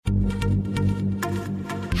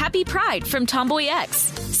Happy Pride from Tomboy X,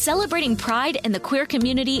 celebrating pride and the queer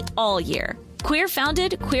community all year. Queer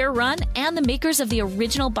founded, queer run, and the makers of the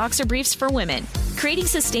original boxer briefs for women, creating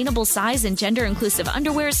sustainable size and gender inclusive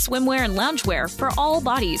underwear, swimwear, and loungewear for all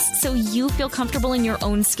bodies so you feel comfortable in your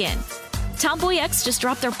own skin. Tomboy X just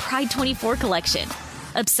dropped their Pride 24 collection.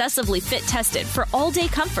 Obsessively fit tested for all day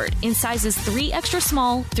comfort in sizes 3 extra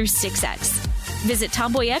small through 6X. Visit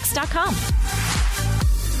tomboyx.com.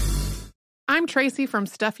 I'm Tracy from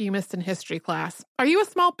Stuff You Missed in History class. Are you a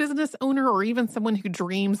small business owner or even someone who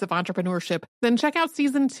dreams of entrepreneurship? Then check out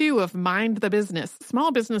Season 2 of Mind the Business,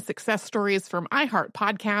 Small Business Success Stories from iHeart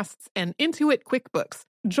Podcasts and Intuit QuickBooks.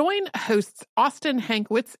 Join hosts Austin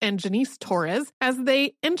Hankwitz and Janice Torres as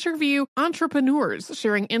they interview entrepreneurs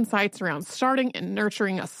sharing insights around starting and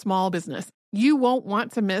nurturing a small business. You won't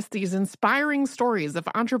want to miss these inspiring stories of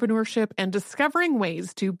entrepreneurship and discovering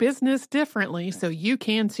ways to business differently so you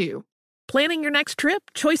can too. Planning your next trip?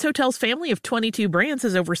 Choice Hotels' family of 22 brands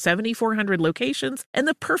has over 7,400 locations and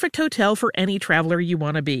the perfect hotel for any traveler you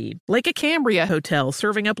want to be. Like a Cambria Hotel,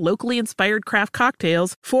 serving up locally inspired craft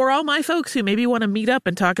cocktails for all my folks who maybe want to meet up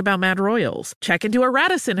and talk about Mad Royals. Check into a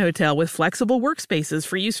Radisson Hotel with flexible workspaces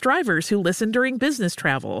for you strivers who listen during business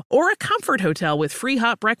travel. Or a Comfort Hotel with free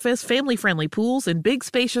hot breakfast, family-friendly pools, and big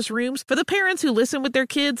spacious rooms for the parents who listen with their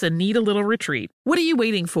kids and need a little retreat. What are you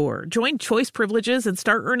waiting for? Join Choice Privileges and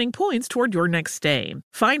start earning points toward your next stay.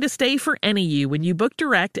 Find a stay for any you when you book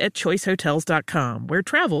direct at choicehotels.com, where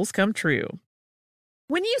travels come true.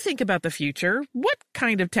 When you think about the future, what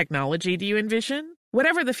kind of technology do you envision?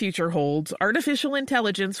 Whatever the future holds, artificial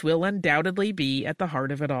intelligence will undoubtedly be at the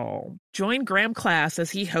heart of it all. Join Graham Class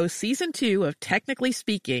as he hosts Season 2 of Technically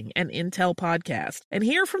Speaking, an Intel podcast, and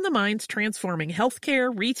hear from the minds transforming healthcare,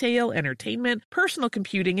 retail, entertainment, personal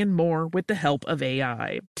computing, and more with the help of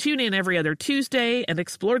AI. Tune in every other Tuesday and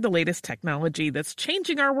explore the latest technology that's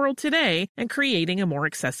changing our world today and creating a more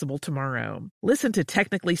accessible tomorrow. Listen to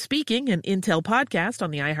Technically Speaking, an Intel podcast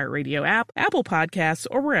on the iHeartRadio app, Apple Podcasts,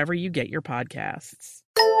 or wherever you get your podcasts.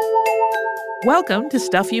 Welcome to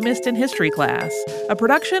Stuff You Missed in History class, a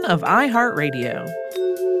production of iHeartRadio.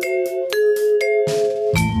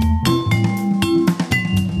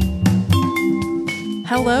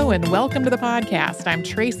 Hello and welcome to the podcast. I'm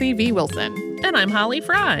Tracy V. Wilson. And I'm Holly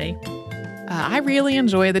Fry. I really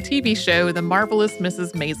enjoy the TV show The Marvelous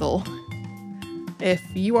Mrs. Maisel. If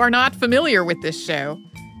you are not familiar with this show,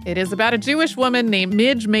 it is about a Jewish woman named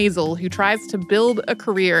Midge Maisel who tries to build a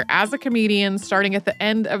career as a comedian starting at the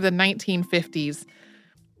end of the 1950s.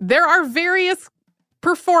 There are various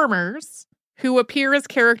performers who appear as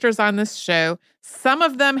characters on this show. Some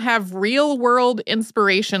of them have real-world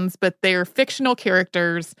inspirations, but they're fictional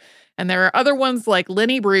characters. And there are other ones like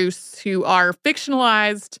Lenny Bruce who are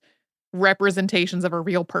fictionalized representations of a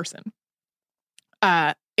real person.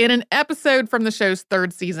 In an episode from the show's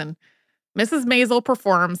third season, Mrs. Maisel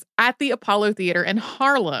performs at the Apollo Theater in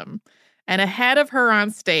Harlem, and ahead of her on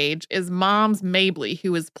stage is Moms Mabley,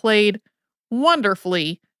 who is played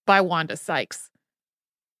wonderfully by Wanda Sykes.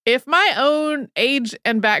 If my own age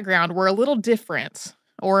and background were a little different,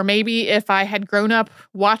 or maybe if I had grown up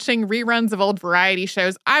watching reruns of old variety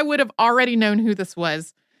shows, I would have already known who this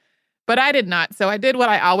was. But I did not, so I did what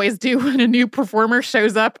I always do when a new performer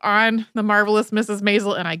shows up on The Marvelous Mrs.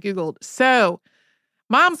 Maisel, and I Googled. So,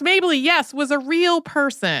 Moms Mabley, yes, was a real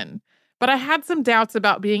person, but I had some doubts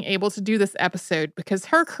about being able to do this episode because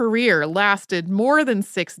her career lasted more than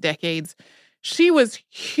 6 decades. She was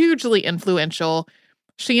hugely influential.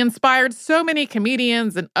 She inspired so many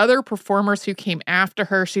comedians and other performers who came after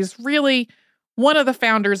her. She's really one of the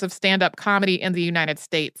founders of stand-up comedy in the United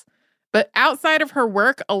States. But outside of her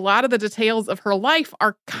work, a lot of the details of her life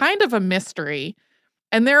are kind of a mystery.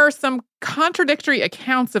 And there are some contradictory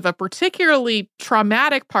accounts of a particularly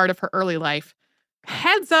traumatic part of her early life.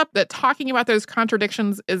 Heads up that talking about those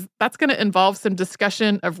contradictions that's going to involve some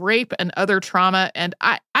discussion of rape and other trauma. And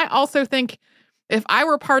I also think if I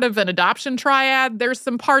were part of an adoption triad, there's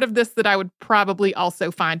some part of this that I would probably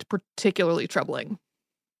also find particularly troubling.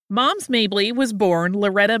 Moms Mabley was born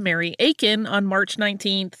Loretta Mary Aiken on March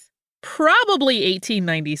 19th, probably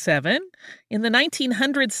 1897. In the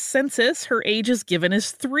 1900 census, her age is given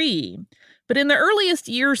as 3. But in the earliest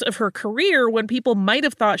years of her career, when people might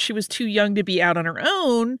have thought she was too young to be out on her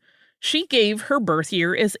own, she gave her birth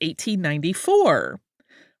year as 1894.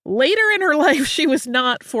 Later in her life, she was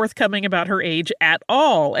not forthcoming about her age at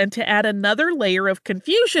all. And to add another layer of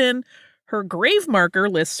confusion, her grave marker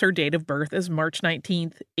lists her date of birth as March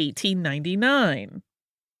 19th, 1899.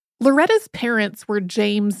 Loretta's parents were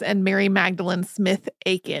James and Mary Magdalene Smith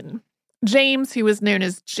Aiken. James, who was known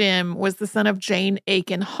as Jim, was the son of Jane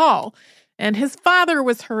Aiken Hall, and his father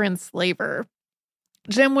was her enslaver.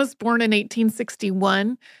 Jim was born in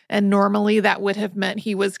 1861, and normally that would have meant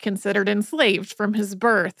he was considered enslaved from his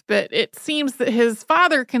birth, but it seems that his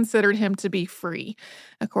father considered him to be free.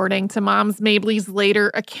 According to Moms Mabley's later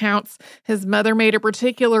accounts, his mother made a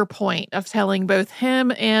particular point of telling both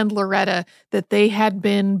him and Loretta that they had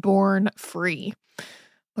been born free.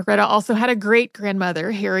 Loretta also had a great-grandmother,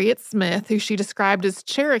 Harriet Smith, who she described as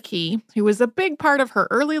Cherokee, who was a big part of her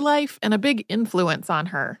early life and a big influence on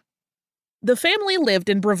her. The family lived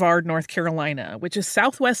in Brevard, North Carolina, which is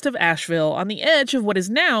southwest of Asheville on the edge of what is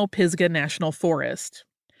now Pisgah National Forest.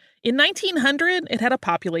 In 1900, it had a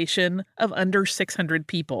population of under 600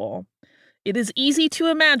 people. It is easy to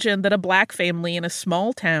imagine that a Black family in a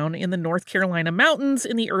small town in the North Carolina mountains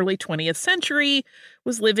in the early 20th century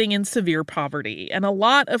was living in severe poverty, and a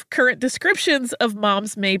lot of current descriptions of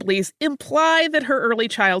Moms Mabley's imply that her early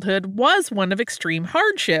childhood was one of extreme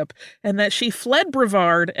hardship, and that she fled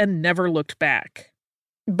Brevard and never looked back.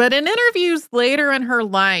 But in interviews later in her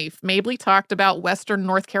life, Mabley talked about Western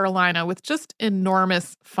North Carolina with just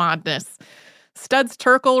enormous fondness. Studs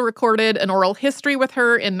Terkel recorded an oral history with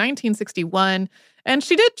her in 1961, and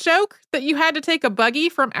she did joke that you had to take a buggy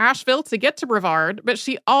from Asheville to get to Brevard, but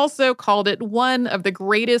she also called it one of the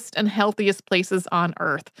greatest and healthiest places on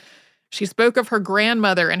earth. She spoke of her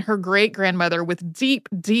grandmother and her great-grandmother with deep,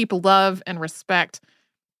 deep love and respect.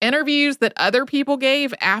 Interviews that other people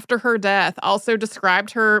gave after her death also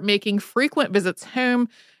described her making frequent visits home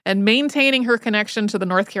and maintaining her connection to the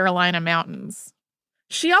North Carolina mountains.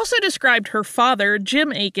 She also described her father,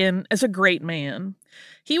 Jim Aiken, as a great man.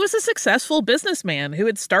 He was a successful businessman who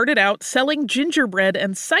had started out selling gingerbread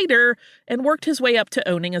and cider and worked his way up to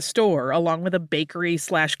owning a store, along with a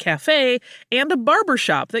bakery/cafe and a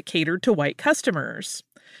barbershop that catered to white customers.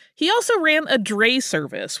 He also ran a dray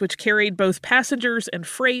service, which carried both passengers and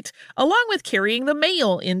freight, along with carrying the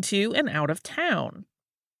mail into and out of town.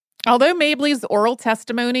 Although Mabley's oral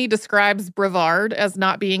testimony describes Brevard as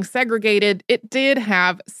not being segregated, it did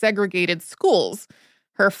have segregated schools.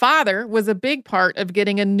 Her father was a big part of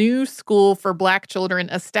getting a new school for Black children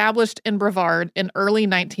established in Brevard in early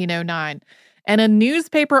 1909. And a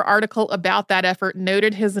newspaper article about that effort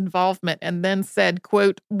noted his involvement and then said,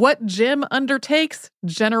 quote, "What Jim undertakes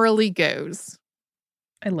generally goes."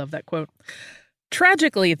 I love that quote.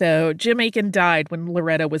 Tragically, though, Jim Aiken died when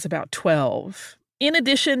Loretta was about 12. In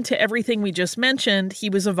addition to everything we just mentioned, he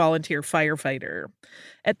was a volunteer firefighter.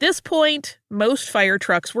 At this point, most fire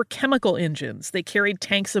trucks were chemical engines. They carried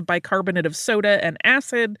tanks of bicarbonate of soda and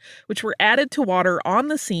acid, which were added to water on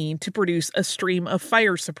the scene to produce a stream of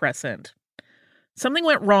fire suppressant. Something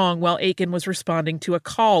went wrong while Aiken was responding to a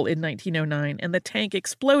call in 1909, and the tank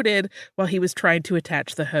exploded while he was trying to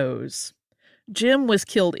attach the hose. Jim was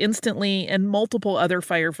killed instantly, and multiple other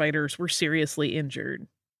firefighters were seriously injured.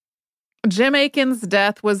 Jim Aiken's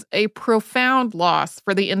death was a profound loss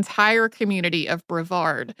for the entire community of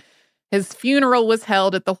Brevard. His funeral was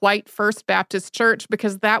held at the White First Baptist Church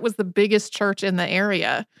because that was the biggest church in the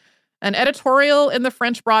area. An editorial in the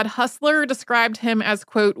French Broad Hustler described him as,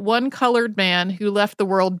 quote, "one colored man who left the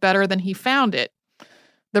world better than he found it."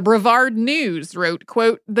 The Brevard News wrote,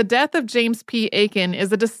 quote, "The death of James P. Aiken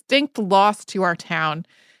is a distinct loss to our town.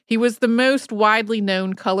 He was the most widely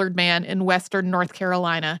known colored man in Western North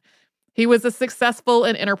Carolina. He was a successful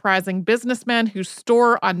and enterprising businessman whose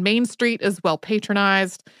store on Main Street is well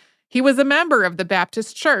patronized. He was a member of the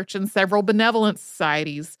Baptist Church and several benevolent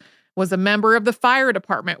societies, was a member of the fire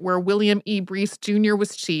department where William E. Breese Jr.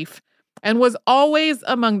 was chief, and was always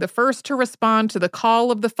among the first to respond to the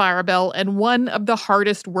call of the fire bell and one of the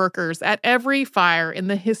hardest workers at every fire in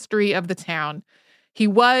the history of the town. He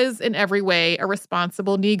was, in every way, a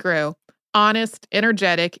responsible Negro, honest,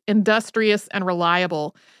 energetic, industrious, and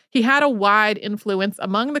reliable. He had a wide influence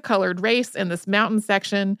among the colored race in this mountain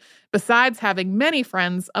section, besides having many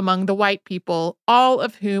friends among the white people, all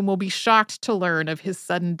of whom will be shocked to learn of his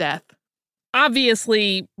sudden death."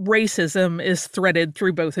 Obviously, racism is threaded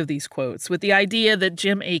through both of these quotes, with the idea that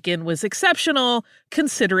Jim Aiken was exceptional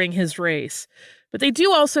considering his race. But they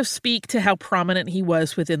do also speak to how prominent he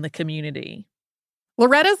was within the community.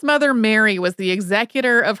 Loretta's mother, Mary, was the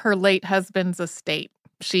executor of her late husband's estate.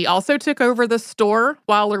 She also took over the store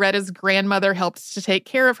while Loretta's grandmother helped to take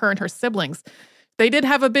care of her and her siblings. They did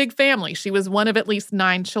have a big family. She was one of at least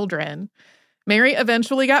 9 children. Mary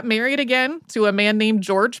eventually got married again to a man named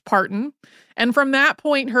George Parton, and from that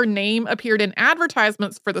point, her name appeared in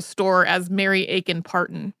advertisements for the store as Mary Aiken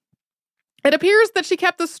Parton. It appears that she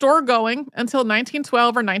kept the store going until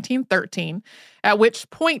 1912 or 1913, at which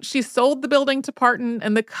point she sold the building to Parton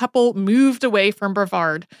and the couple moved away from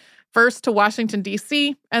Brevard. first to Washington,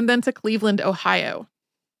 D.C., and then to Cleveland, Ohio.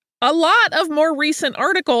 A lot of more recent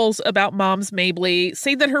articles about Moms Mabley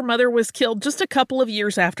say that her mother was killed just a couple of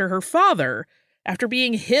years after her father, after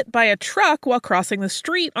being hit by a truck while crossing the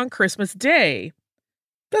street on Christmas Day.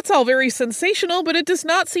 That's all very sensational, but it does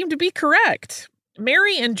not seem to be correct.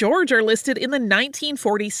 Mary and George are listed in the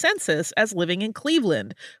 1940 census as living in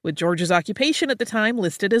Cleveland, with George's occupation at the time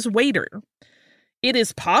listed as waiter. It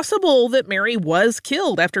is possible that Mary was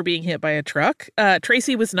killed after being hit by a truck.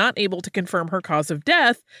 Tracy was not able to confirm her cause of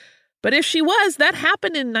death, but if she was, that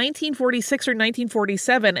happened in 1946 or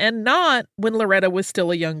 1947, and not when Loretta was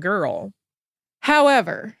still a young girl.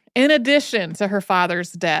 However, in addition to her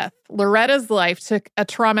father's death, Loretta's life took a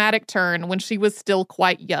traumatic turn when she was still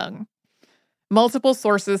quite young. Multiple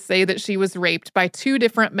sources say that she was raped by 2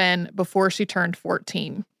 different men before she turned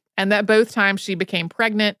 14, and that both times she became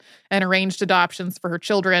pregnant and arranged adoptions for her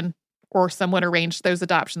children, or someone arranged those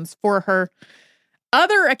adoptions for her.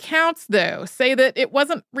 Other accounts, though, say that it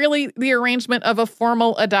wasn't really the arrangement of a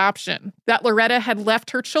formal adoption, that Loretta had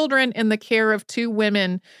left her children in the care of 2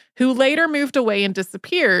 women who later moved away and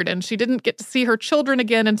disappeared, and she didn't get to see her children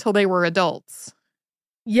again until they were adults.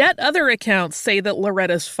 Yet other accounts say that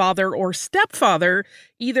Loretta's father or stepfather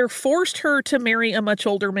either forced her to marry a much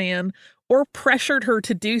older man or pressured her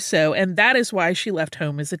to do so, and that is why she left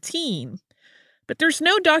home as a teen. But there's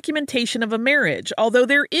no documentation of a marriage, although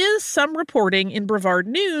there is some reporting in Brevard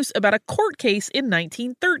News about a court case in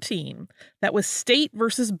 1913. That was State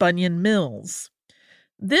versus Bunyan Mills.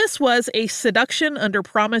 This was a seduction under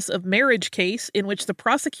promise of marriage case in which the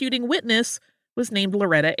prosecuting witness was named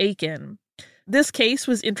Loretta Aiken. This case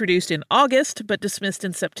was introduced in August, but dismissed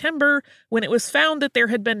in September when it was found that there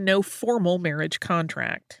had been no formal marriage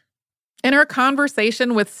contract. In her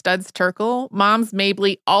conversation with Studs Terkel, Moms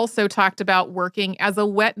Mabley also talked about working as a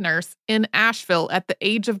wet nurse in Asheville at the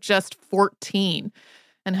age of just 14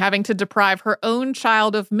 and having to deprive her own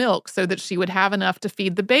child of milk so that she would have enough to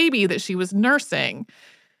feed the baby that she was nursing.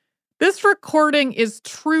 This recording is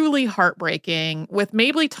truly heartbreaking, with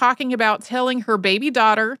Mabley talking about telling her baby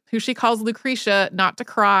daughter, who she calls Lucretia, not to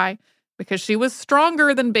cry because she was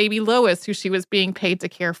stronger than baby Lois, who she was being paid to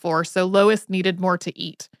care for, so Lois needed more to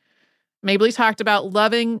eat. Mabley talked about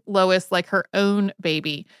loving Lois like her own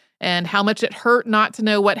baby and how much it hurt not to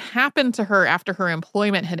know what happened to her after her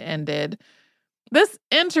employment had ended. This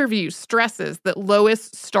interview stresses that Lois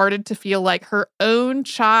started to feel like her own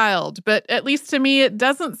child, but at least to me, it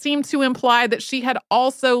doesn't seem to imply that she had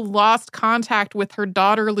also lost contact with her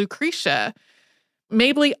daughter, Lucretia.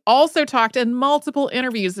 Mabley also talked in multiple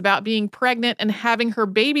interviews about being pregnant and having her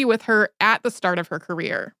baby with her at the start of her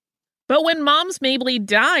career. But when Moms Mabley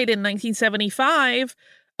died in 1975,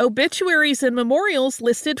 obituaries and memorials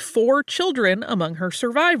listed 4 children among her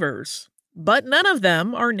survivors. But none of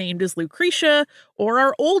them are named as Lucretia or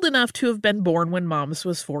are old enough to have been born when Moms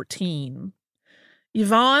was 14.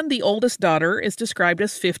 Yvonne, the oldest daughter, is described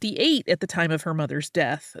as 58 at the time of her mother's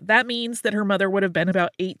death. That means that her mother would have been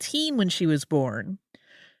about 18 when she was born.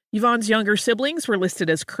 Yvonne's younger siblings were listed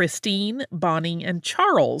as Christine, Bonnie, and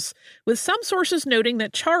Charles, with some sources noting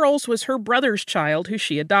that Charles was her brother's child who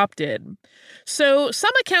she adopted. So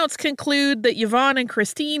some accounts conclude that Yvonne and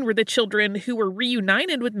Christine were the children who were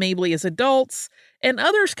reunited with Mabley as adults, and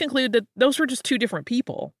others conclude that those were just 2 different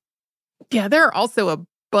people. Yeah, there are also a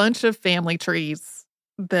bunch of family trees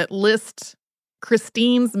that list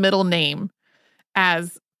Christine's middle name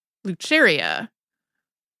as Luceria,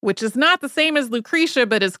 which is not the same as Lucretia,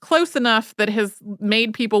 but is close enough that has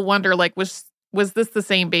made people wonder, like, was this the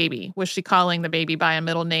same baby? Was she calling the baby by a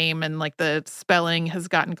middle name and, like, the spelling has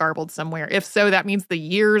gotten garbled somewhere? If so, that means the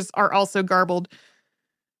years are also garbled.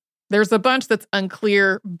 There's a bunch that's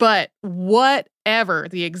unclear, but whatever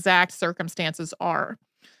the exact circumstances are,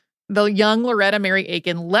 the young Loretta Mary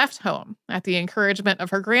Aiken left home at the encouragement of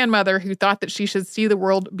her grandmother, who thought that she should see the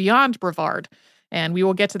world beyond Brevard. And we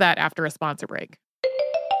will get to that after a sponsor break.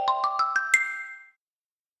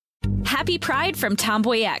 Happy Pride from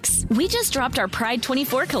Tomboy X. We just dropped our Pride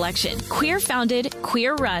 24 collection. Queer founded,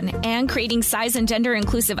 queer run, and creating size and gender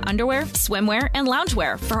inclusive underwear, swimwear, and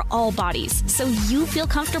loungewear for all bodies, so you feel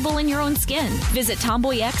comfortable in your own skin. Visit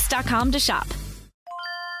tomboyx.com to shop.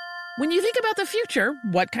 When you think about the future,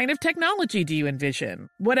 what kind of technology do you envision?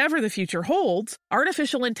 Whatever the future holds,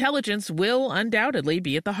 artificial intelligence will undoubtedly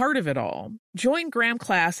be at the heart of it all. Join Graham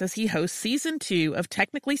Class as he hosts Season 2 of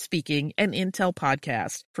Technically Speaking, an Intel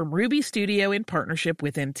podcast from Ruby Studio in partnership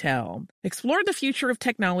with Intel. Explore the future of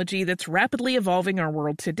technology that's rapidly evolving our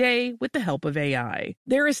world today with the help of AI.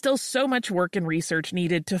 There is still so much work and research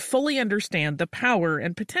needed to fully understand the power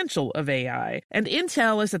and potential of AI, and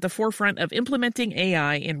Intel is at the forefront of implementing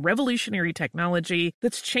AI in revolutionary technology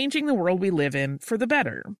that's changing the world we live in for the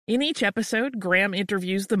better. In each episode, Graham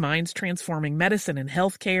interviews the minds transforming medicine and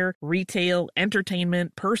healthcare, retail,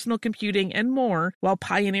 entertainment, personal computing, and more, while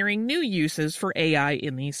pioneering new uses for AI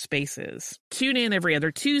in these spaces. Tune in every other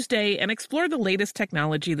Tuesday and explore the latest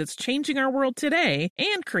technology that's changing our world today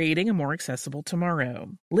and creating a more accessible tomorrow.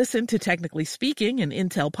 Listen to Technically Speaking, an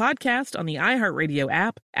Intel podcast on the iHeartRadio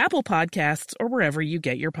app, Apple Podcasts, or wherever you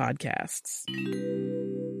get your podcasts.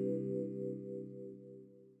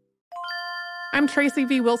 I'm Tracy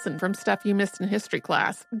V. Wilson from Stuff You Missed in History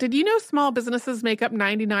class. Did you know small businesses make up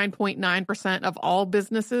 99.9% of all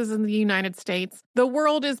businesses in the United States? The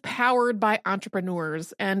world is powered by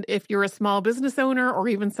entrepreneurs, and if you're a small business owner or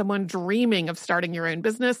even someone dreaming of starting your own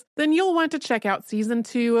business, then you'll want to check out Season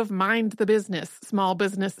 2 of Mind the Business, small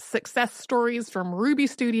business success stories from Ruby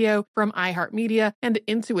Studio, from iHeartMedia, and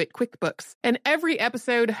Intuit QuickBooks. And every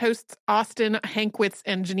episode, hosts Austin Hankwitz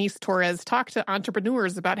and Janice Torres talk to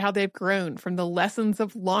entrepreneurs about how they've grown from the lessons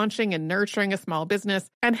of launching and nurturing a small business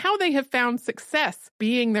and how they have found success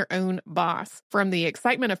being their own boss. From the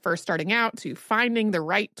excitement of first starting out to finding the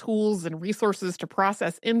right tools and resources to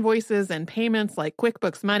process invoices and payments like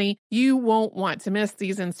QuickBooks Money, you won't want to miss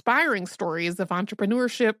these inspiring stories of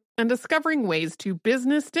entrepreneurship and discovering ways to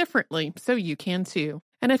business differently so you can too.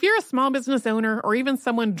 And if you're a small business owner or even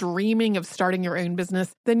someone dreaming of starting your own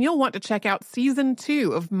business, then you'll want to check out Season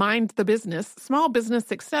 2 of Mind the Business, small business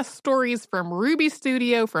success stories from Ruby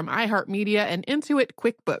Studio, from iHeartMedia, and Intuit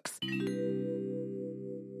QuickBooks.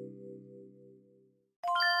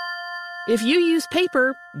 If you use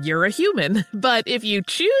paper, you're a human. But if you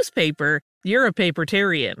choose paper, you're a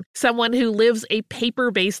papertarian, someone who lives a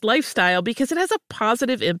paper-based lifestyle because it has a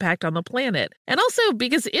positive impact on the planet. And also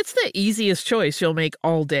because it's the easiest choice you'll make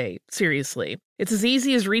all day. Seriously. It's as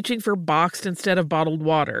easy as reaching for boxed instead of bottled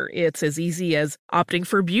water. It's as easy as opting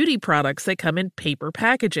for beauty products that come in paper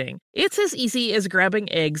packaging. It's as easy as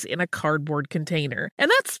grabbing eggs in a cardboard container. And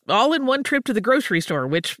that's all in one trip to the grocery store,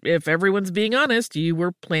 which, if everyone's being honest, you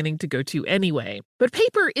were planning to go to anyway. But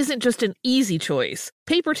paper isn't just an easy choice.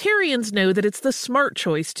 Papertarians know that it's the smart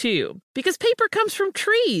choice, too. Because paper comes from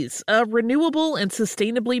trees, a renewable and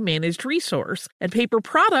sustainably managed resource. And paper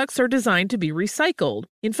products are designed to be recycled.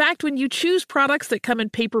 In fact, when you choose products that come in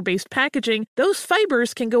paper-based packaging, those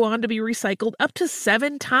fibers can go on to be recycled up to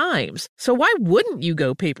 7 times. So why wouldn't you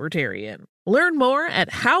go papertarian? Learn more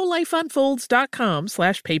at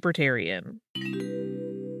howlifeunfolds.com/papertarian.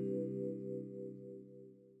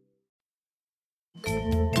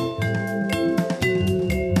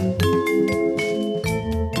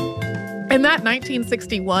 In that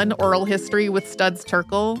 1961 oral history with Studs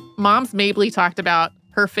Terkel, Moms Mabley talked about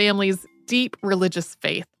her family's deep religious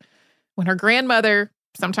faith. When her grandmother,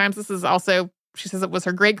 sometimes this is also, she says it was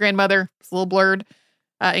her great-grandmother, it's a little blurred,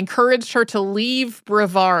 encouraged her to leave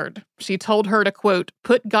Brevard. She told her to, quote,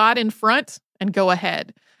 put God in front and go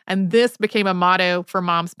ahead. And this became a motto for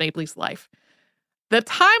Moms Mabley's life. The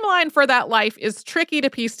timeline for that life is tricky to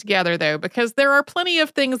piece together, though, because there are plenty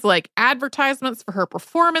of things like advertisements for her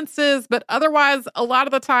performances, but otherwise, a lot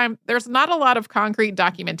of the time, there's not a lot of concrete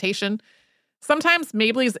documentation. Sometimes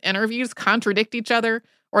Mabley's interviews contradict each other,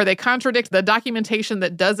 or they contradict the documentation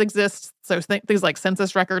that does exist, so things like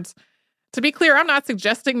census records. To be clear, I'm not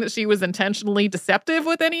suggesting that she was intentionally deceptive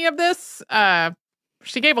with any of this.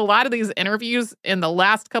 She gave a lot of these interviews in the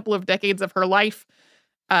last couple of decades of her life.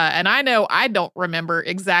 And I know I don't remember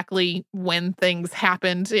exactly when things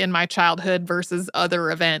happened in my childhood versus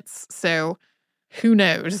other events. So who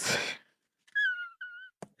knows?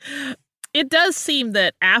 It does seem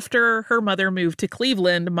that after her mother moved to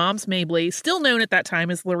Cleveland, Moms Mabley, still known at that time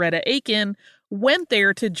as Loretta Aiken, went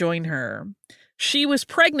there to join her. She was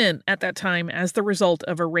pregnant at that time as the result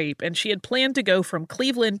of a rape, and she had planned to go from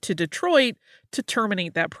Cleveland to Detroit to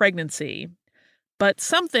terminate that pregnancy. But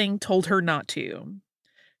something told her not to.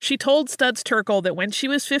 She told Studs Terkel that when she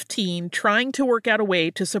was 15, trying to work out a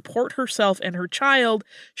way to support herself and her child,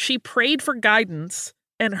 she prayed for guidance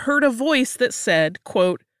and heard a voice that said,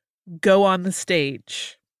 quote, go on the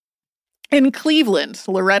stage. In Cleveland,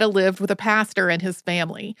 Loretta lived with a pastor and his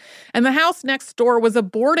family, and the house next door was a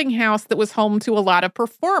boarding house that was home to a lot of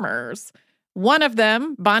performers. One of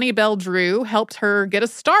them, Bonnie Bell Drew, helped her get a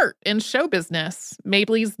start in show business.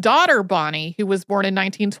 Mabley's daughter, Bonnie, who was born in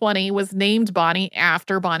 1920, was named Bonnie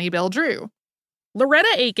after Bonnie Bell Drew. Loretta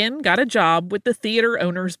Aiken got a job with the Theater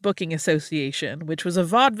Owners Booking Association, which was a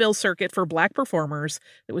vaudeville circuit for Black performers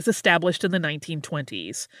that was established in the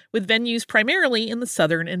 1920s, with venues primarily in the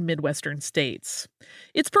southern and midwestern states.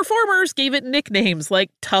 Its performers gave it nicknames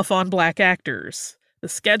like Tough on Black Actors. The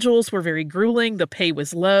schedules were very grueling, the pay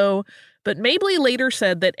was low, but Mabley later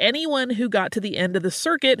said that anyone who got to the end of the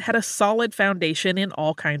circuit had a solid foundation in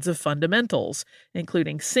all kinds of fundamentals,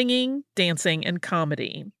 including singing, dancing, and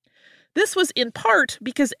comedy. This was in part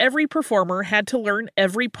because every performer had to learn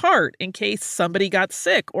every part in case somebody got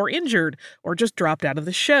sick or injured or just dropped out of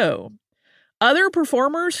the show. Other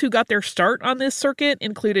performers who got their start on this circuit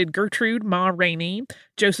included Gertrude Ma Rainey,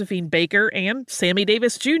 Josephine Baker, and Sammy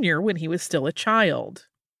Davis Jr. when he was still a child.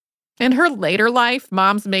 In her later life,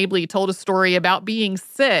 Moms Mabley told a story about being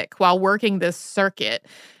sick while working this circuit,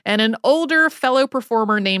 and an older fellow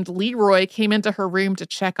performer named Leroy came into her room to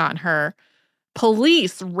check on her.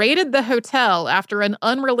 Police raided the hotel after an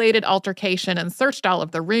unrelated altercation and searched all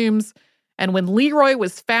of the rooms. And when Leroy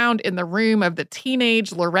was found in the room of the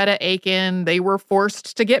teenage Loretta Aiken, they were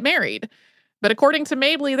forced to get married. But according to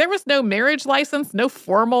Mabley, there was no marriage license, no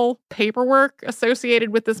formal paperwork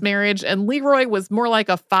associated with this marriage, and Leroy was more like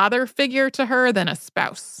a father figure to her than a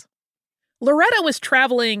spouse. Loretta was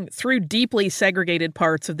traveling through deeply segregated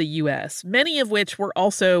parts of the U.S., many of which were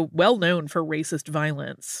also well known for racist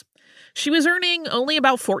violence. She was earning only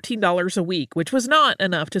about $14 a week, which was not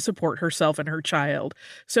enough to support herself and her child,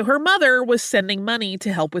 so her mother was sending money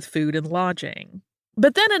to help with food and lodging.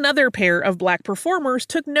 But then another pair of Black performers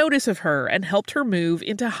took notice of her and helped her move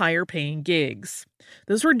into higher-paying gigs.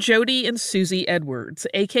 Those were Jody and Susie Edwards,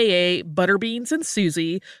 a.k.a. Butterbeans and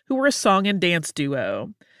Susie, who were a song and dance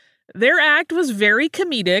duo. Their act was very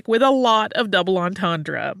comedic with a lot of double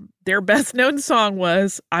entendre. Their best-known song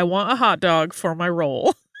was, "I Want a Hot Dog for My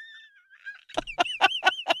Roll."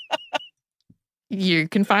 You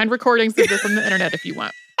can find recordings of this on the internet if you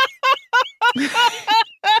want.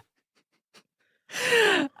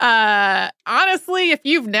 Honestly, if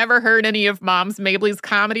you've never heard any of Moms Mabley's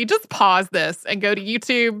comedy, just pause this and go to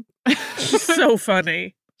YouTube. So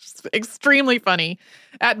funny. It's extremely funny.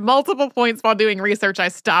 At multiple points while doing research, I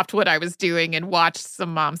stopped what I was doing and watched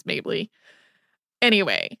some Moms Mabley.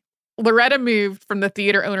 Anyway, Loretta moved from the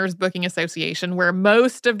Theater Owners Booking Association, where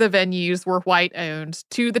most of the venues were white-owned,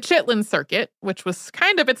 to the Chitlin Circuit, which was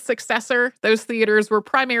kind of its successor. Those theaters were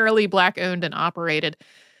primarily Black-owned and operated.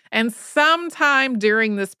 And sometime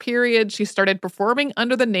during this period, she started performing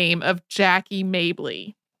under the name of Jackie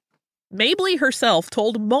Mabley. Mabley herself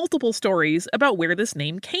told multiple stories about where this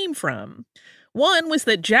name came from. One was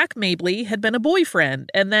that Jack Mabley had been a boyfriend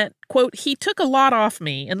and that, quote, he took a lot off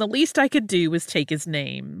me and the least I could do was take his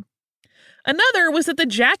name. Another was that the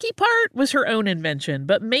Jackie part was her own invention,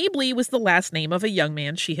 but Mabley was the last name of a young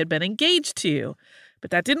man she had been engaged to. But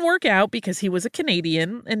that didn't work out because he was a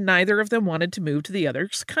Canadian and neither of them wanted to move to the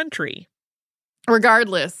other's country.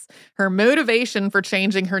 Regardless, her motivation for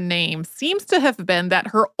changing her name seems to have been that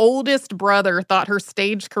her oldest brother thought her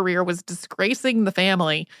stage career was disgracing the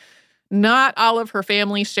family. Not all of her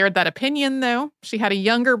family shared that opinion, though. She had a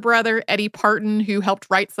younger brother, Eddie Parton, who helped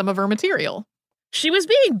write some of her material. She was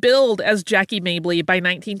being billed as Jackie Mabley by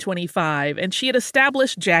 1925, and she had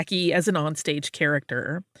established Jackie as an onstage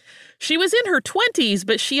character. She was in her 20s,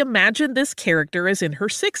 but she imagined this character as in her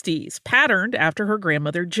 60s, patterned after her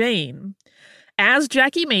grandmother Jane. As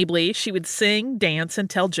Jackie Mabley, she would sing, dance, and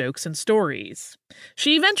tell jokes and stories.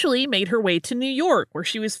 She eventually made her way to New York, where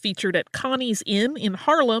she was featured at Connie's Inn in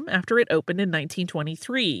Harlem after it opened in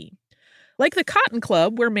 1923. Like the Cotton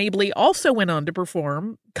Club, where Mabley also went on to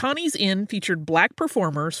perform, Connie's Inn featured Black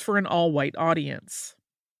performers for an all-white audience.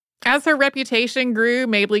 As her reputation grew,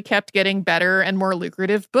 Mabley kept getting better and more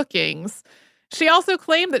lucrative bookings. She also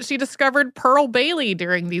claimed that she discovered Pearl Bailey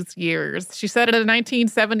during these years. She said in a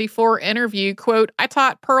 1974 interview, quote, I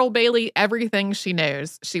taught Pearl Bailey everything she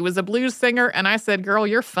knows. She was a blues singer, and I said, girl,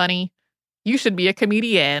 you're funny. You should be a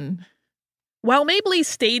comedian. While Mabley's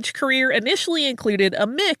stage career initially included a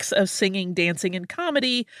mix of singing, dancing, and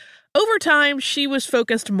comedy, over time she was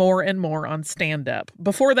focused more and more on stand-up,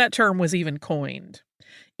 before that term was even coined.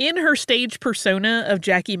 In her stage persona of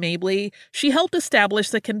Jackie Mabley, she helped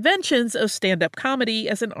establish the conventions of stand-up comedy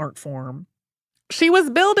as an art form. She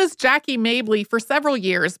was billed as Jackie Mabley for several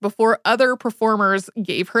years before other performers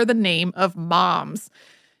gave her the name of Moms.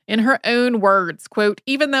 In her own words, quote,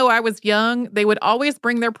 even though I was young, they would always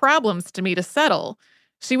bring their problems to me to settle.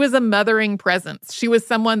 She was a mothering presence. She was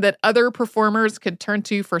someone that other performers could turn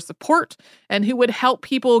to for support and who would help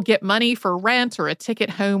people get money for rent or a ticket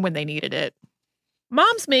home when they needed it.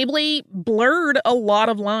 Moms Mabley blurred a lot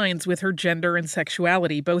of lines with her gender and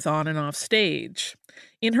sexuality, both on and off stage.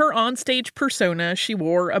 In her onstage persona, she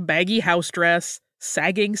wore a baggy house dress,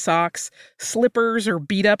 sagging socks, slippers or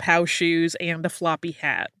beat-up house shoes, and a floppy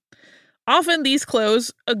hat. Often these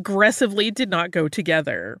clothes aggressively did not go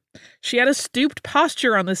together. She had a stooped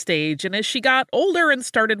posture on the stage, and as she got older and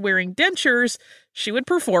started wearing dentures, she would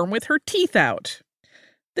perform with her teeth out.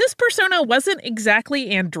 This persona wasn't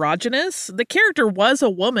exactly androgynous. The character was a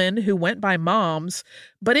woman who went by Moms,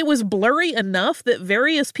 but it was blurry enough that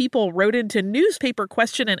various people wrote into newspaper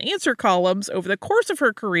question and answer columns over the course of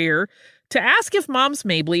her career to ask if Moms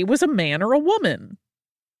Mabley was a man or a woman.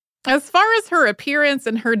 As far as her appearance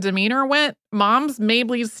and her demeanor went, Moms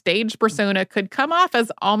Mabley's stage persona could come off as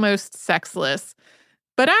almost sexless.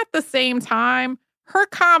 But at the same time, her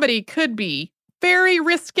comedy could be very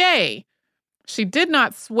risque. She did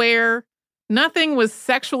not swear. Nothing was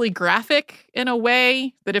sexually graphic in a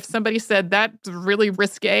way that if somebody said that's really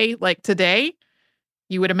risque, like today,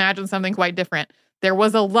 you would imagine something quite different. There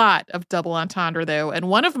was a lot of double entendre, though, and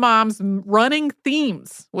one of Mom's running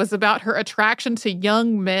themes was about her attraction to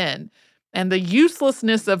young men and the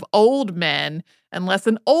uselessness of old men unless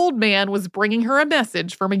an old man was bringing her a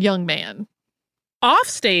message from a young man.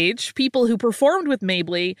 Offstage, people who performed with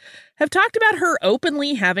Mabley have talked about her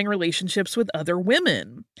openly having relationships with other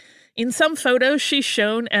women. In some photos, she's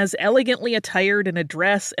shown as elegantly attired in a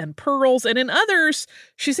dress and pearls, and in others,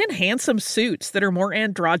 she's in handsome suits that are more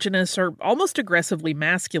androgynous or almost aggressively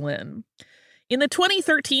masculine. In the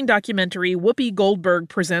 2013 documentary Whoopi Goldberg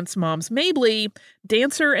Presents Moms Mabley,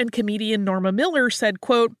 dancer and comedian Norma Miller said,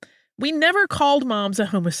 quote, "We never called Moms a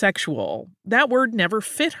homosexual. That word never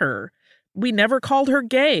fit her. We never called her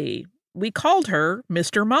gay. We called her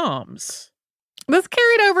Mr. Moms." This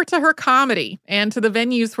carried over to her comedy and to the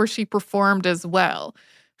venues where she performed as well.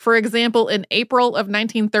 For example, in April of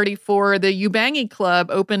 1934, the Ubangi Club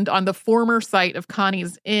opened on the former site of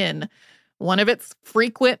Connie's Inn. One of its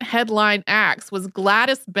frequent headline acts was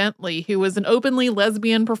Gladys Bentley, who was an openly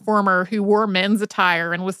lesbian performer who wore men's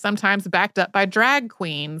attire and was sometimes backed up by drag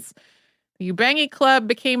queens. The Ubangi Club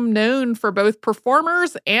became known for both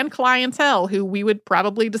performers and clientele who we would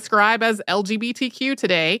probably describe as LGBTQ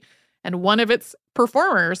today, and one of its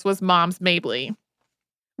performers was Moms Mabley.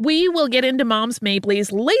 We will get into Moms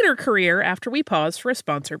Mabley's later career after we pause for a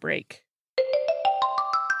sponsor break.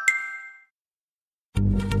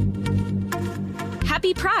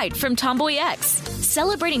 Happy Pride from Tomboy X,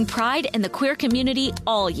 celebrating pride and the queer community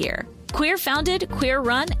all year. Queer founded, queer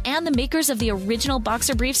run, and the makers of the original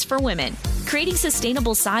boxer briefs for women, creating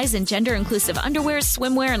sustainable size and gender inclusive underwear,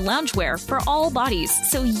 swimwear, and loungewear for all bodies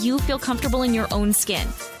so you feel comfortable in your own skin.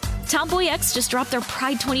 Tomboy X just dropped their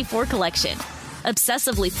Pride 24 collection.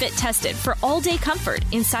 Obsessively fit tested for all day comfort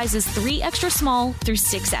in sizes 3 extra small through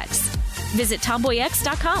 6X. Visit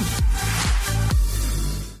tomboyx.com.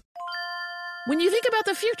 When you think about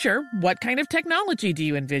the future, what kind of technology do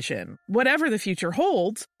you envision? Whatever the future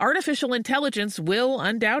holds, artificial intelligence will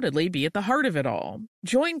undoubtedly be at the heart of it all.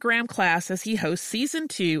 Join Graham Class as he hosts Season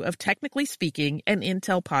 2 of Technically Speaking, an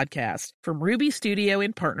Intel podcast from Ruby Studio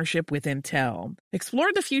in partnership with Intel.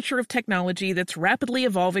 Explore the future of technology that's rapidly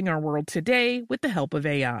evolving our world today with the help of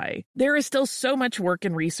AI. There is still so much work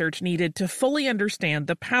and research needed to fully understand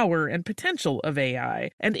the power and potential of AI,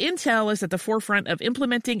 and Intel is at the forefront of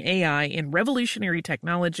implementing AI in revolutionary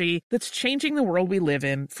technology that's changing the world we live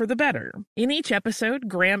in for the better. In each episode,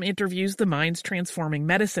 Graham interviews the minds transforming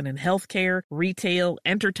medicine and healthcare, retail,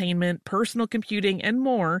 entertainment, personal computing, and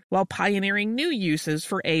more, while pioneering new uses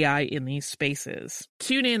for AI in these spaces.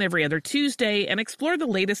 Tune in every other Tuesday and explore the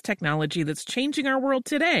latest technology that's changing our world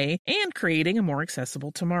today and creating a more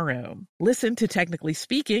accessible tomorrow. Listen to Technically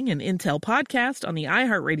Speaking, an Intel podcast on the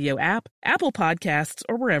iHeartRadio app, Apple Podcasts,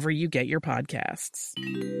 or wherever you get your podcasts.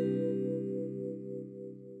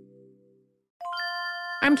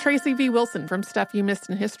 I'm Tracy V. Wilson from Stuff You Missed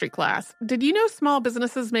in History Class. Did you know small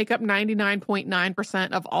businesses make up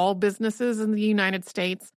 99.9% of all businesses in the United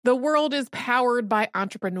States? The world is powered by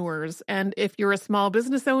entrepreneurs, and if you're a small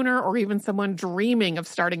business owner or even someone dreaming of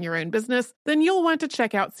starting your own business, then you'll want to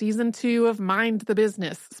check out Season 2 of Mind the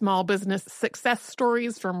Business, small business success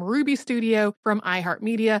stories from Ruby Studio, from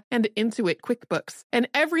iHeartMedia, and Intuit QuickBooks. And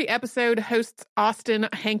every episode, hosts Austin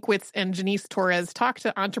Hankwitz and Janice Torres talk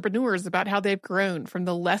to entrepreneurs about how they've grown from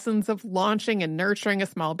the lessons of launching and nurturing a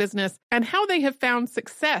small business and how they have found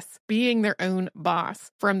success being their own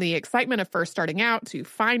boss. From the excitement of first starting out to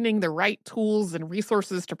finding the right tools and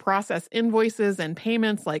resources to process invoices and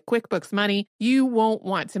payments like QuickBooks Money, you won't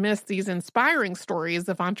want to miss these inspiring stories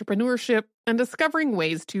of entrepreneurship and discovering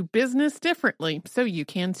ways to business differently so you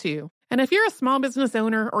can too. And if you're a small business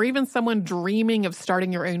owner or even someone dreaming of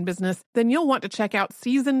starting your own business, then you'll want to check out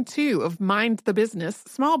Season 2 of Mind the Business,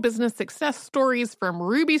 Small Business Success Stories from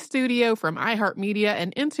Ruby Studio, from iHeartMedia,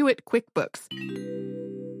 and Intuit QuickBooks.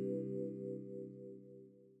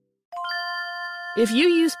 If you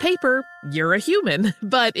use paper, you're a human.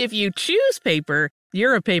 But if you choose paper,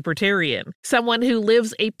 you're a papertarian, someone who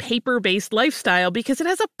lives a paper-based lifestyle because it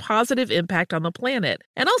has a positive impact on the planet.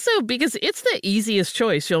 And also because it's the easiest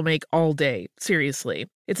choice you'll make all day. Seriously.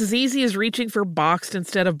 It's as easy as reaching for boxed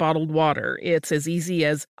instead of bottled water. It's as easy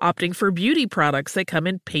as opting for beauty products that come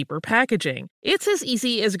in paper packaging. It's as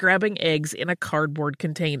easy as grabbing eggs in a cardboard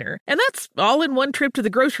container. And that's all in one trip to the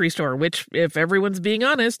grocery store, which, if everyone's being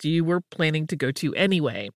honest, you were planning to go to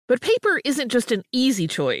anyway. But paper isn't just an easy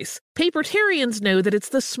choice. Papertarians know that it's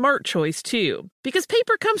the smart choice, too. Because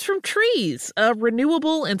paper comes from trees, a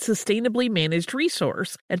renewable and sustainably managed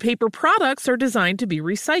resource. And paper products are designed to be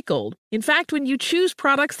recycled. In fact, when you choose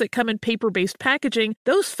products that come in paper-based packaging,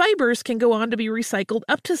 those fibers can go on to be recycled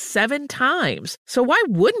up to 7 times. So why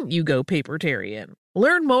wouldn't you go papertarian?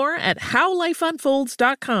 Learn more at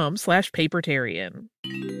howlifeunfolds.com/papertarian.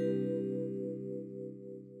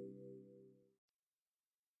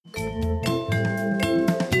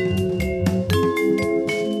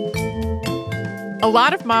 A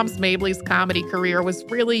lot of Moms Mabley's comedy career was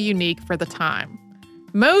really unique for the time.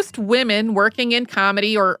 Most women working in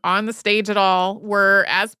comedy or on the stage at all were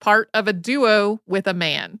as part of a duo with a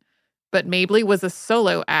man. But Mabley was a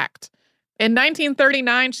solo act. In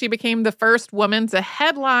 1939, she became the first woman to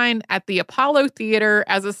headline at the Apollo Theater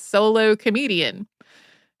as a solo comedian.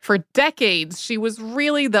 For decades, she was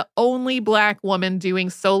really the only Black woman doing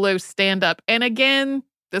solo stand-up. And again,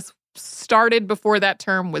 this started before that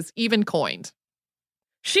term was even coined.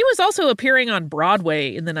 She was also appearing on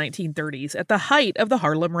Broadway in the 1930s at the height of the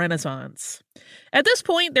Harlem Renaissance. At this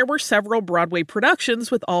point, there were several Broadway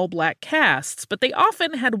productions with all Black casts, but they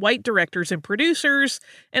often had white directors and producers,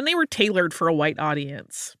 and they were tailored for a white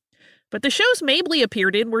audience. But the shows Mabley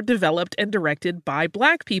appeared in were developed and directed by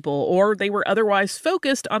Black people, or they were otherwise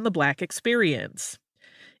focused on the Black experience.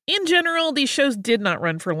 In general, these shows did not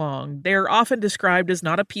run for long. They're often described as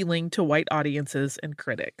not appealing to white audiences and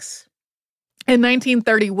critics. In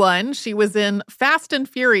 1931, she was in Fast and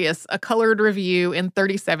Furious, a colored review in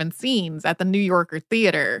 37 scenes at the New Yorker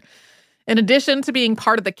Theater. In addition to being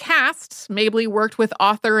part of the cast, Mabley worked with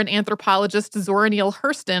author and anthropologist Zora Neale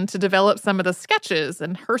Hurston to develop some of the sketches,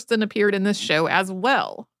 and Hurston appeared in this show as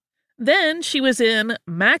well. Then she was in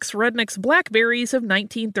Max Rudnick's Blackberries of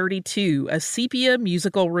 1932, a sepia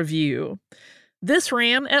musical review. This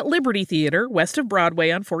ran at Liberty Theater, west of Broadway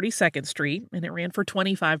on 42nd Street, and it ran for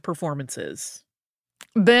 25 performances.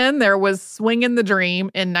 Then there was Swingin' the Dream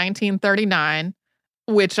in 1939,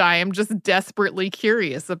 which I am just desperately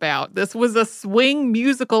curious about. This was a swing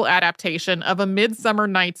musical adaptation of A Midsummer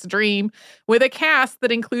Night's Dream with a cast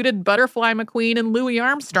that included Butterfly McQueen and Louis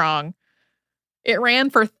Armstrong. It ran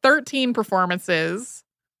for 13 performances.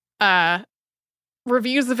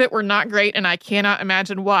 Reviews of it were not great, and I cannot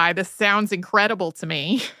imagine why. This sounds incredible to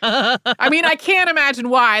me. I mean, I can't imagine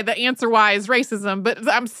why. The answer why is racism, but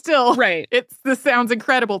I'm still... Right. This sounds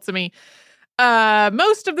incredible to me.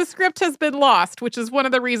 Most of the script has been lost, which is one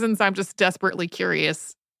of the reasons I'm just desperately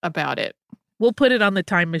curious about it. We'll put it on the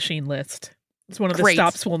time machine list. It's one of the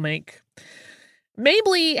stops we'll make.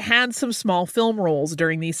 Mabley had some small film roles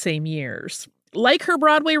during these same years. Like her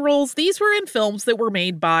Broadway roles, these were in films that were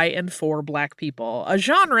made by and for Black people, a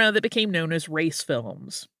genre that became known as race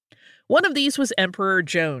films. One of these was Emperor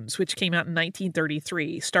Jones, which came out in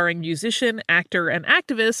 1933, starring musician, actor, and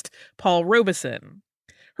activist Paul Robeson.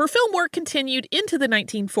 Her film work continued into the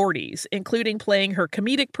 1940s, including playing her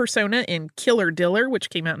comedic persona in Killer Diller, which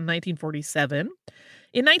came out in 1947.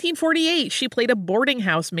 In 1948, she played a boarding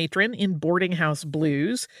house matron in Boarding House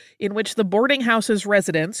Blues, in which the boarding house's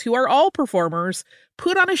residents, who are all performers,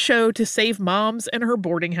 put on a show to save moms and her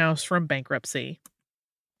boarding house from bankruptcy.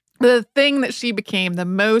 The thing that she became the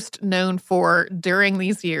most known for during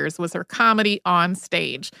these years was her comedy on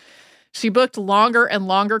stage. She booked longer and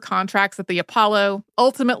longer contracts at the Apollo,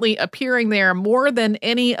 ultimately appearing there more than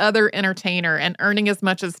any other entertainer and earning as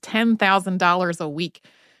much as $10,000 a week.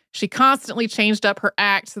 She constantly changed up her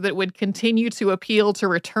act so that it would continue to appeal to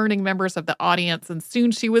returning members of the audience, and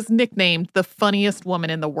soon she was nicknamed the funniest woman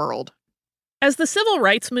in the world. As the civil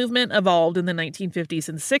rights movement evolved in the 1950s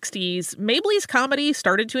and 60s, Mabley's comedy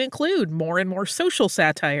started to include more and more social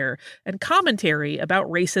satire and commentary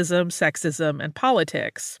about racism, sexism, and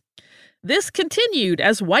politics. This continued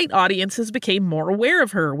as white audiences became more aware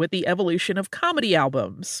of her with the evolution of comedy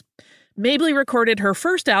albums. Mabley recorded her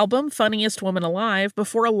first album, Funniest Woman Alive,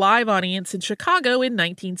 before a live audience in Chicago in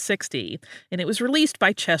 1960, and it was released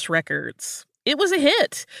by Chess Records. It was a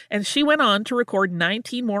hit, and she went on to record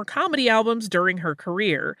 19 more comedy albums during her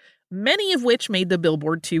career, many of which made the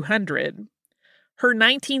Billboard 200. Her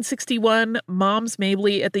 1961 Moms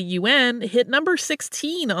Mabley at the UN hit number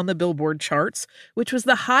 16 on the Billboard charts, which was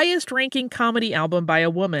the highest-ranking comedy album by a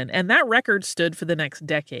woman, and that record stood for the next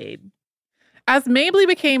decade. As Mabley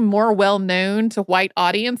became more well-known to white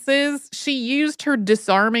audiences, she used her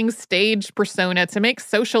disarming stage persona to make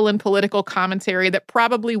social and political commentary that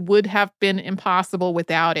probably would have been impossible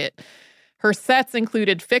without it. Her sets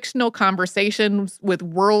included fictional conversations with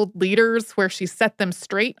world leaders where she set them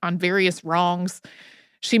straight on various wrongs.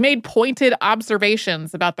 She made pointed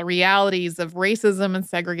observations about the realities of racism and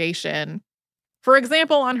segregation. For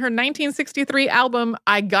example, on her 1963 album,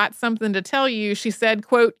 I Got Something to Tell You, she said,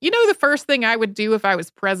 quote, "You know the first thing I would do if I was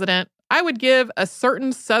president? I would give a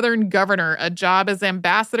certain Southern governor a job as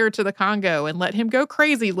ambassador to the Congo and let him go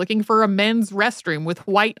crazy looking for a men's restroom with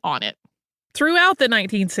white on it." Throughout the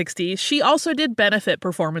 1960s, she also did benefit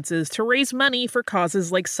performances to raise money for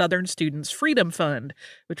causes like Southern Students' Freedom Fund,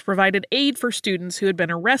 which provided aid for students who had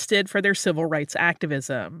been arrested for their civil rights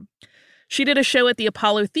activism. She did a show at the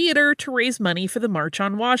Apollo Theater to raise money for the March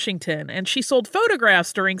on Washington, and she sold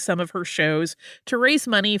photographs during some of her shows to raise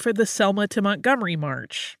money for the Selma to Montgomery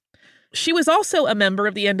March. She was also a member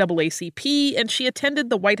of the NAACP, and she attended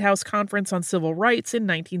the White House Conference on Civil Rights in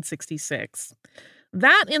 1966.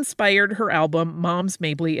 That inspired her album Moms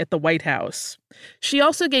Mabley at the White House. She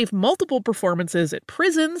also gave multiple performances at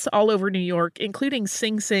prisons all over New York, including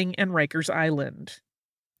Sing Sing and Rikers Island.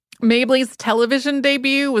 Mabley's television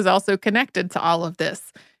debut was also connected to all of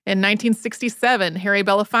this. In 1967, Harry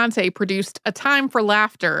Belafonte produced A Time for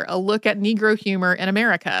Laughter, a look at Negro humor in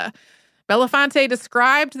America. Belafonte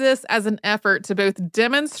described this as an effort to both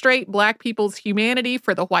demonstrate Black people's humanity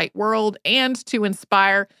for the white world and to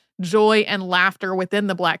inspire joy and laughter within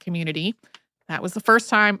the Black community. That was the first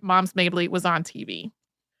time Moms Mabley was on TV.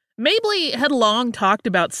 Mabley had long talked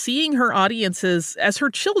about seeing her audiences as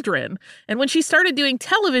her children, and when she started doing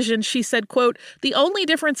television, she said, quote, "The only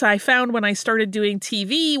difference I found when I started doing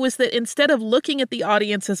TV was that instead of looking at the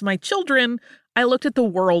audience as my children, I looked at the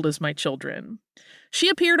world as my children." She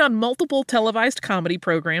appeared on multiple televised comedy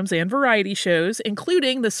programs and variety shows,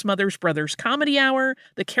 including the Smothers Brothers Comedy Hour,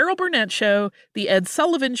 The Carol Burnett Show, The Ed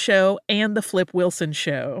Sullivan Show, and The Flip Wilson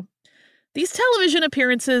Show. These television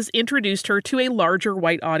appearances introduced her to a larger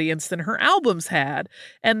white audience than her albums had,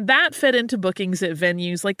 and that fed into bookings at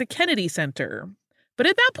venues like the Kennedy Center. But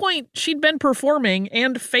at that point, she'd been performing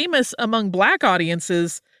and famous among Black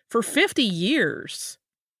audiences for 50 years.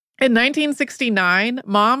 In 1969,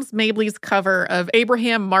 Moms Mabley's cover of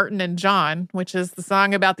Abraham, Martin, and John, which is the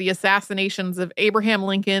song about the assassinations of Abraham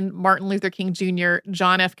Lincoln, Martin Luther King Jr.,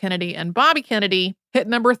 John F. Kennedy, and Bobby Kennedy, hit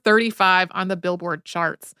number 35 on the Billboard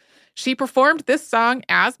charts. She performed this song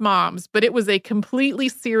as Moms, but it was a completely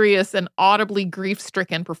serious and audibly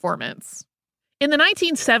grief-stricken performance. In the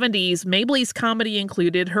 1970s, Mabley's comedy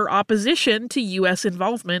included her opposition to U.S.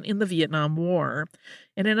 involvement in the Vietnam War.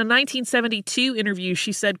 And in a 1972 interview,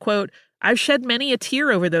 she said, quote, "I've shed many a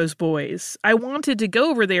tear over those boys. I wanted to go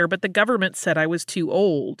over there, but the government said I was too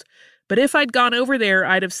old. But if I'd gone over there,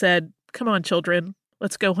 I'd have said, 'Come on, children,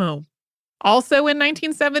 let's go home.'" Also in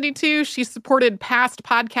 1972, she supported past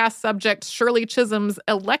podcast subject Shirley Chisholm's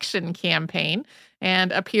election campaign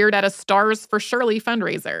and appeared at a Stars for Shirley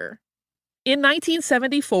fundraiser. In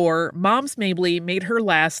 1974, Moms Mabley made her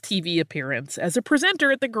last TV appearance as a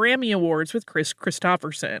presenter at the Grammy Awards with Kris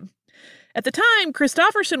Kristofferson. At the time,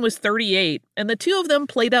 Kristofferson was 38, and the two of them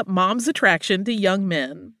played up Mom's attraction to young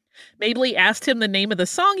men. Mabley asked him the name of the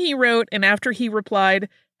song he wrote, and after he replied,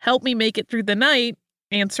 "Help me make it through the night,"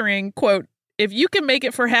 answering, quote, "If you can make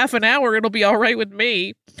it for half an hour, it'll be all right with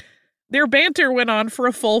me." Their banter went on for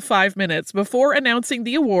a full 5 minutes before announcing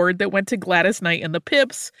the award that went to Gladys Knight and the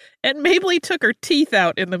Pips, and Mabley took her teeth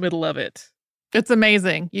out in the middle of it. It's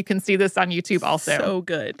amazing. You can see this on YouTube also. So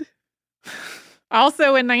good.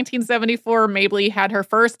 Also in 1974, Mabley had her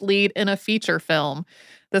first lead in a feature film.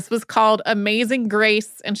 This was called Amazing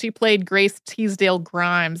Grace, and she played Grace Teasdale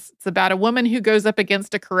Grimes. It's about a woman who goes up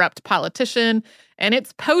against a corrupt politician, and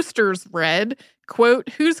its posters read, quote,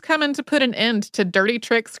 "Who's coming to put an end to dirty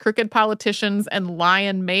tricks, crooked politicians, and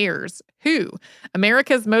lying mayors? Who?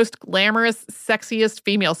 America's most glamorous, sexiest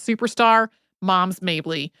female superstar, Moms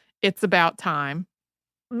Mabley. It's about time."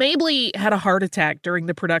 Mabley had a heart attack during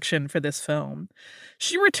the production for this film.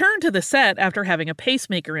 She returned to the set after having a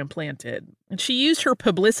pacemaker implanted, and she used her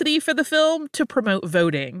publicity for the film to promote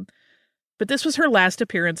voting. but this was her last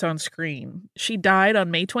appearance on screen. She died on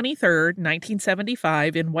May 23rd,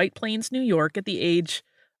 1975 in White Plains, New York at the age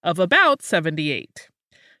of about 78.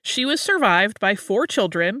 She was survived by 4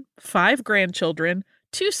 children, 5 grandchildren,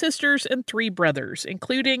 2 sisters, and 3 brothers,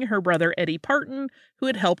 including her brother Eddie Parton, who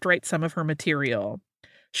had helped write some of her material.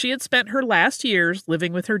 She had spent her last years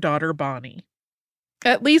living with her daughter Bonnie.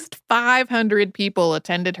 At least 500 people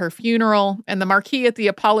attended her funeral, and the marquee at the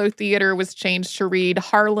Apollo Theater was changed to read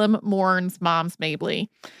Harlem Mourns Moms Mabley.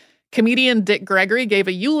 Comedian Dick Gregory gave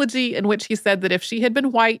a eulogy in which he said that if she had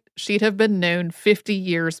been white, she'd have been known 50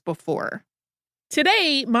 years before.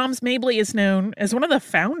 Today, Moms Mabley is known as one of the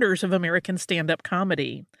founders of American stand-up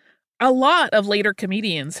comedy. A lot of later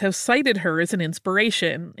comedians have cited her as an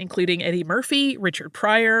inspiration, including Eddie Murphy, Richard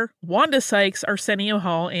Pryor, Wanda Sykes, Arsenio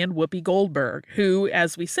Hall, and Whoopi Goldberg, who,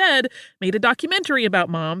 as we said, made a documentary about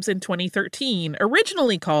moms in 2013,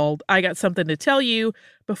 originally called I Got Something to Tell You,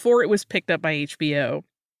 before it was picked up by HBO.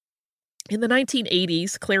 In the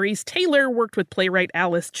 1980s, Clarice Taylor worked with playwright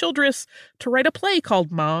Alice Childress to write a play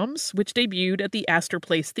called Moms, which debuted at the Astor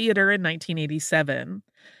Place Theater in 1987.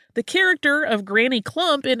 The character of Granny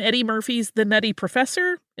Clump in Eddie Murphy's The Nutty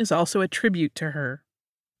Professor is also a tribute to her.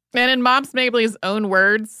 And in Moms Mabley's own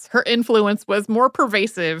words, her influence was more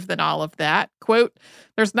pervasive than all of that. Quote,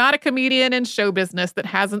 "There's not a comedian in show business that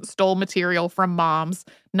hasn't stole material from moms,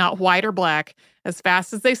 not white or black. As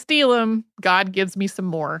fast as they steal them, God gives me some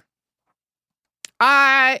more."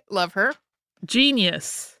 I love her.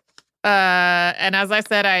 Genius. And as I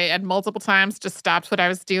said, I had multiple times just stopped what I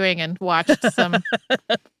was doing and watched some...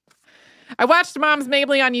 I watched Moms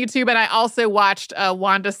Mabley on YouTube, and I also watched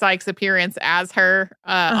Wanda Sykes' appearance as her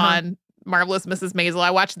on Marvelous Mrs. Maisel.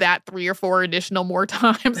 I watched that 3 or 4 additional more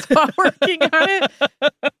times while working on it.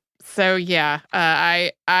 So yeah,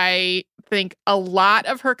 I think a lot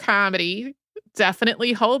of her comedy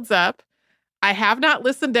definitely holds up. I have not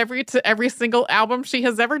listened to every single album she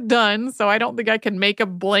has ever done, so I don't think I can make a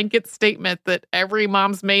blanket statement that every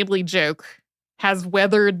Moms Mabley joke has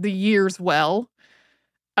weathered the years well.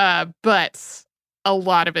 But a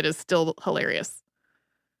lot of it is still hilarious.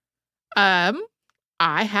 I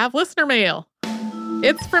have listener mail.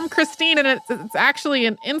 It's from Christine, and it's actually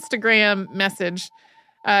an Instagram message.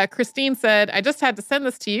 Christine said, "I just had to send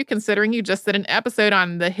this to you considering you just did an episode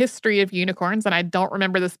on the history of unicorns, and I don't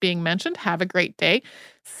remember this being mentioned. Have a great day."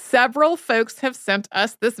 Several folks have sent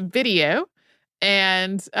us this video,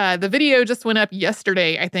 and the video just went up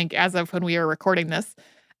yesterday, I think, as of when we are recording this.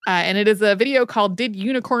 And it is a video called Did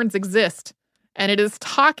Unicorns Exist? And it is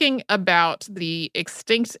talking about the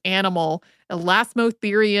extinct animal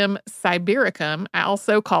Elasmotherium sibericum,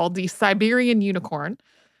 also called the Siberian unicorn.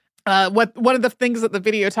 One of the things that the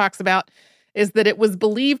video talks about is that it was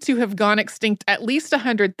believed to have gone extinct at least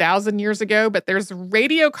 100,000 years ago, but there's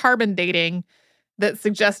radiocarbon dating that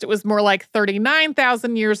suggests it was more like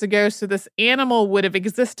 39,000 years ago, so this animal would have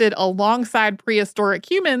existed alongside prehistoric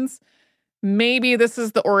humans. Maybe this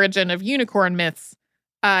is the origin of unicorn myths.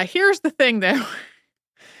 Here's the thing, though.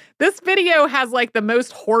 This video has like the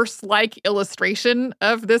most horse-like illustration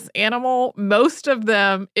of this animal. Most of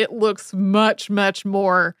them, it looks much, much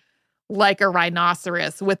more like a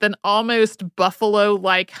rhinoceros with an almost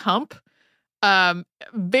buffalo-like hump.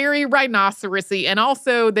 Very rhinoceros-y. And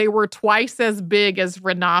also, they were twice as big as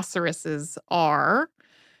rhinoceroses are.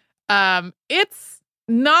 It's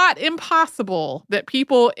not impossible that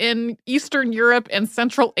people in Eastern Europe and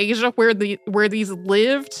Central Asia where these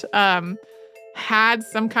lived had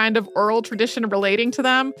some kind of oral tradition relating to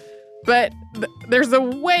them. But there's a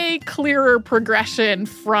way clearer progression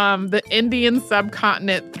from the Indian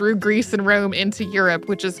subcontinent through Greece and Rome into Europe,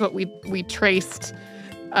 which is what we traced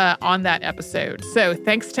on that episode. So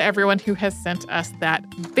thanks to everyone who has sent us that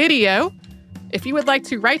video. If you would like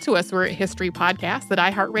to write to us, we're at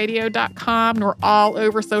historypodcast@iheartradio.com. We're all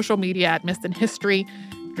over social media at Missed in History,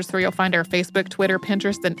 just where you'll find our Facebook, Twitter,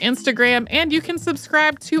 Pinterest, and Instagram. And you can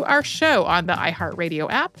subscribe to our show on the iHeartRadio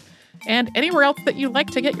app and anywhere else that you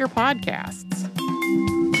like to get your podcasts.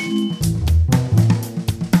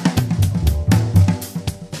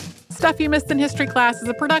 Stuff You Missed in History Class is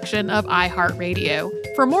a production of iHeartRadio.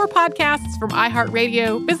 For more podcasts from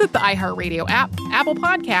iHeartRadio, visit the iHeartRadio app, Apple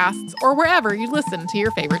Podcasts, or wherever you listen to your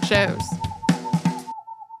favorite shows.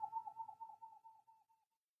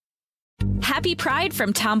 Happy Pride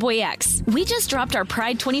from Tomboy X. We just dropped our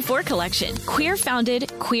Pride 24 collection. Queer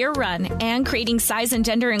founded, queer run, and creating size and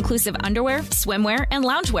gender inclusive underwear, swimwear, and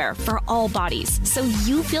loungewear for all bodies, so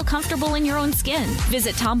you feel comfortable in your own skin.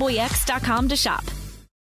 Visit tomboyx.com to shop.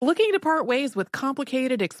 Looking to part ways with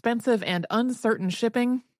complicated, expensive, and uncertain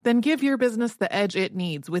shipping? Then give your business the edge it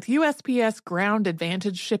needs with USPS Ground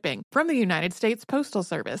Advantage shipping from the United States Postal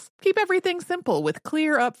Service. Keep everything simple with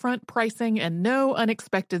clear upfront pricing and no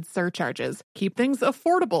unexpected surcharges. Keep things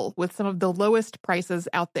affordable with some of the lowest prices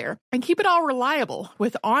out there. And keep it all reliable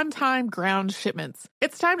with on-time ground shipments.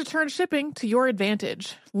 It's time to turn shipping to your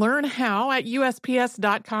advantage. Learn how at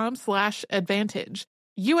USPS.com/advantage.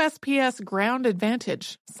 USPS Ground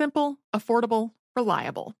Advantage. Simple, affordable,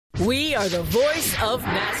 reliable. We are the voice of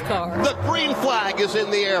NASCAR. The green flag is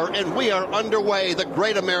in the air, and we are underway. The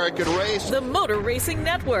Great American Race. The Motor Racing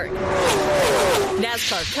Network.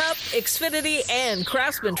 NASCAR Cup, Xfinity, and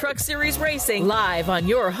Craftsman Truck Series Racing live on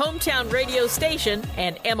your hometown radio station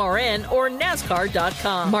and MRN or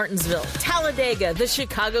NASCAR.com. Martinsville, Talladega, the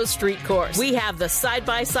Chicago Street Course. We have the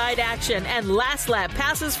side-by-side action and last lap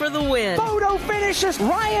passes for the win. Photo finishes.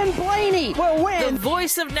 Ryan Blaney will win. The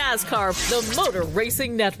voice of NASCAR, the Motor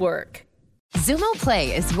Racing Network. Xumo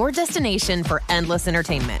Play is your destination for endless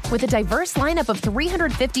entertainment. With a diverse lineup of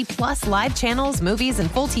 350-plus live channels, movies,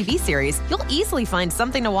 and full TV series, you'll easily find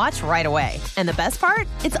something to watch right away. And the best part?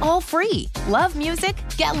 It's all free. Love music?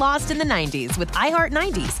 Get lost in the 90s with iHeart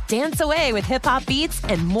 90s, dance away with hip-hop beats,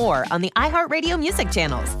 and more on the iHeartRadio music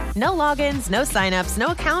channels. No logins, no signups, no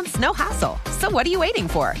accounts, no hassle. So what are you waiting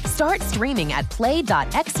for? Start streaming at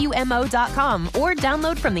play.xumo.com or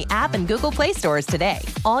download from the app and Google Play stores today.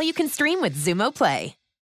 All you can stream with Xumo Play.